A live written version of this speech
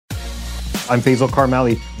I'm Faisal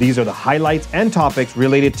Karmali. These are the highlights and topics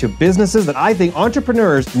related to businesses that I think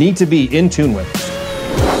entrepreneurs need to be in tune with.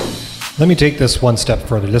 Let me take this one step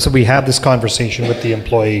further. Listen, we have this conversation with the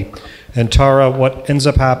employee, and Tara, what ends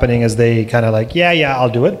up happening is they kind of like, yeah, I'll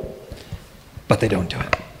do it, but they don't do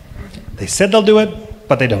it. They said they'll do it,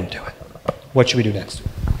 but they don't do it. What should we do next?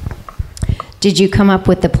 Did you come up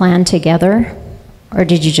with the plan together, or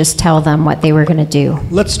did you just tell them what they were going to do?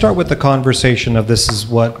 Let's start with the conversation of this is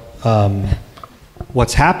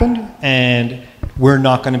what's happened, and we're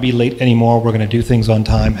not going to be late anymore. We're going to do things on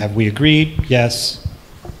time. Have we agreed? Yes.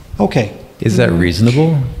 Okay. Is that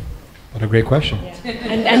reasonable? What a great question. Yeah.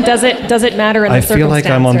 And does it matter in the circumstance? I feel like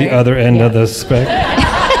I'm on the other end of the spectrum.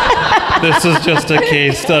 This is just a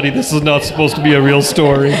case study. This is not supposed to be a real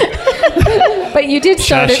story. But you did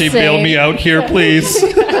start Shashi, bail me out here, please.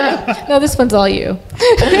 No, this one's all you.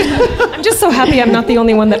 I'm just so happy I'm not the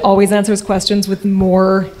only one that always answers questions with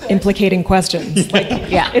more implicating questions. Like,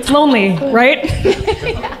 yeah, it's lonely, right?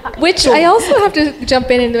 Which I also have to jump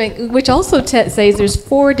in and make, which also says there's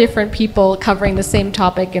 4 different people covering the same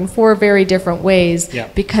topic in 4 very different ways,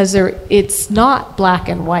 because it's not black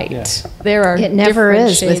and white. Yeah. There are it never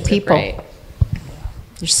different is shades with people. Of gray.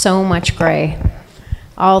 There's so much gray.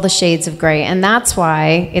 All the shades of gray. And that's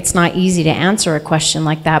why it's not easy to answer a question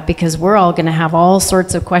like that, because we're all going to have all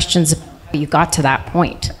sorts of questions if you got to that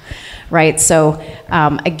point, right? So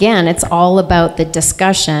again, it's all about the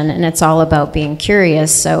discussion, and it's all about being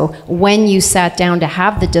curious. So when you sat down to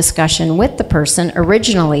have the discussion with the person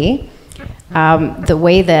originally, the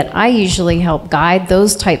way that I usually help guide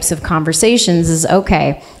those types of conversations is,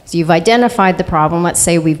 okay, so you've identified the problem. Let's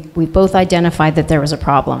say we've both identified that there was a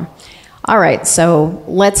problem. All right, so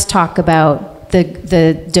let's talk about the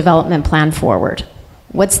development plan forward.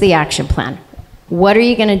 What's the action plan? What are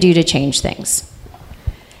you going to do to change things?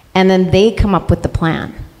 And then they come up with the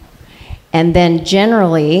plan. And then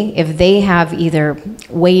generally, if they have either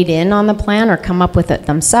weighed in on the plan or come up with it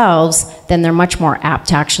themselves, then they're much more apt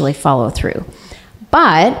to actually follow through.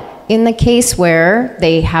 But in the case where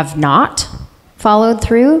they have not followed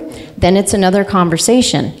through, then it's another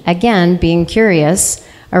conversation. Again, being curious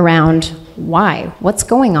around why, what's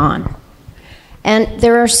going on. And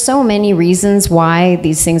there are so many reasons why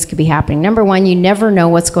these things could be happening. Number one, you never know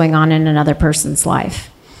what's going on in another person's life.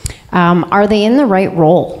 Are they in the right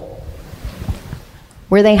role?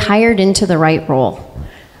 Were they hired into the right role?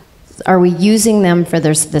 Are we using them for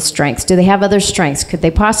the strengths? Do they have other strengths? Could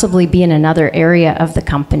they possibly be in another area of the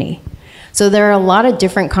company? So there are a lot of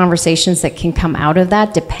different conversations that can come out of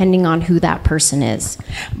that depending on who that person is.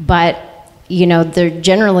 But you know,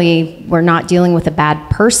 we're not dealing with a bad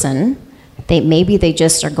person. Maybe they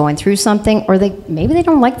just are going through something, or maybe they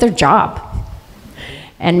don't like their job.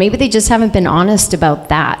 And maybe they just haven't been honest about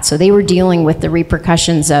that. So they were dealing with the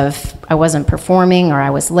repercussions of, I wasn't performing, or I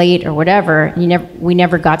was late, or whatever. We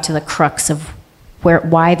never got to the crux of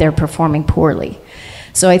why they're performing poorly.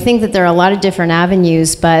 So I think that there are a lot of different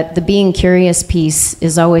avenues, but the being curious piece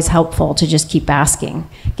is always helpful to just keep asking,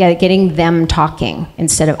 getting them talking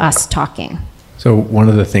instead of us talking. So one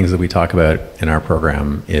of the things that we talk about in our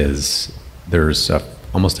program is there's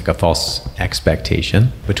almost like a false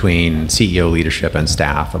expectation between CEO leadership and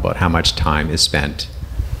staff about how much time is spent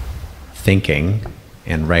thinking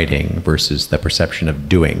and writing versus the perception of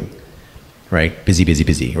doing, right?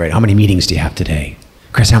 Busy, right? How many meetings do you have today?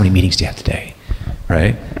 Chris, how many meetings do you have today?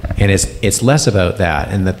 Right? And it's less about that.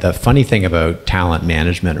 And the funny thing about talent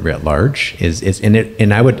management writ large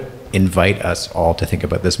and I would invite us all to think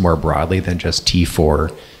about this more broadly than just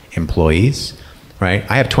T4 employees, right?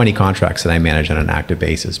 I have 20 contracts that I manage on an active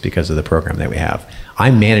basis because of the program that we have.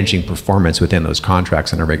 I'm managing performance within those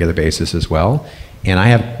contracts on a regular basis as well. And I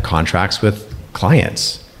have contracts with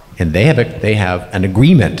clients, and they have an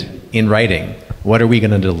agreement in writing. What are we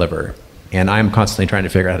going to deliver? And I'm constantly trying to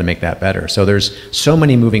figure out how to make that better. So there's so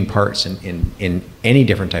many moving parts in any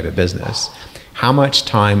different type of business. How much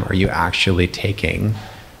time are you actually taking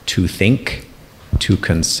to think, to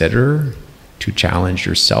consider, to challenge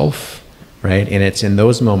yourself, right? And it's in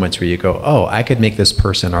those moments where you go, oh, I could make this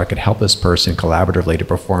person, or I could help this person collaboratively to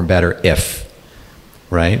perform better if,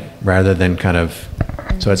 right? Rather than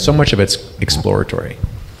so it's so much of it's exploratory.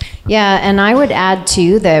 Yeah, and I would add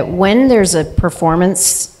too that when there's a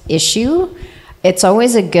performance issue, it's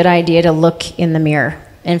always a good idea to look in the mirror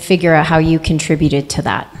and figure out how you contributed to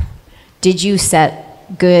that. Did you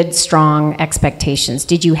set good, strong expectations?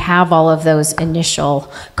 Did you have all of those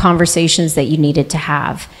initial conversations that you needed to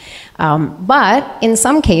have? But in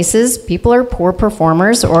some cases, people are poor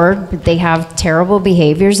performers, or they have terrible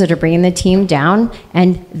behaviors that are bringing the team down,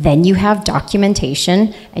 and then you have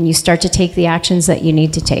documentation and you start to take the actions that you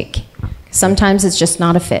need to take. Sometimes it's just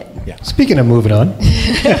not a fit. Speaking of moving on,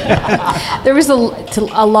 There was a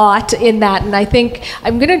lot in that, and I think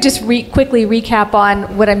I'm going to just quickly recap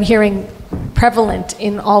on what I'm hearing prevalent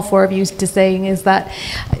in all four of you to saying is that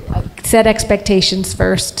set expectations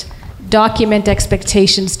first, document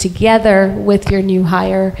expectations together with your new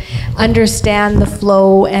hire, understand the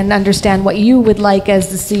flow and understand what you would like as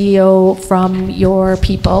the CEO from your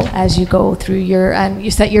people as you go through and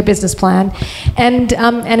you set your business plan, and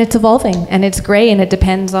it's evolving and it's gray and it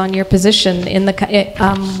depends on your position in the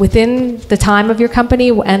within the time of your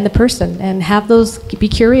company and the person, and have those, be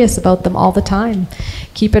curious about them all the time,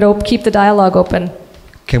 keep it open, keep the dialogue open.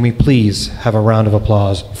 can we please have a round of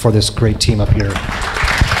applause for this great team up here?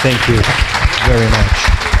 Thank you very much.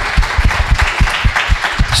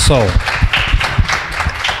 So,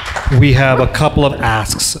 we have a couple of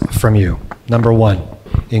asks from you. Number one,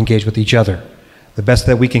 engage with each other. The best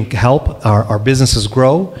that we can help our businesses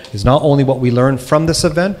grow is not only what we learn from this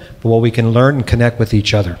event, but what we can learn and connect with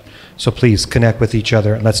each other. So please connect with each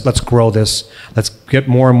other and let's grow this. Let's get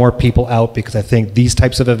more and more people out, because I think these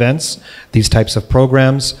types of events, these types of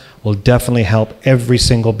programs will definitely help every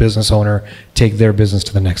single business owner take their business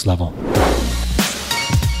to the next level.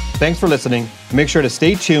 Thanks for listening. Make sure to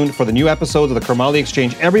stay tuned for the new episodes of the Chromality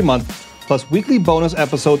Exchange every month, plus weekly bonus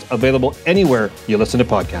episodes available anywhere you listen to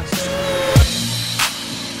podcasts.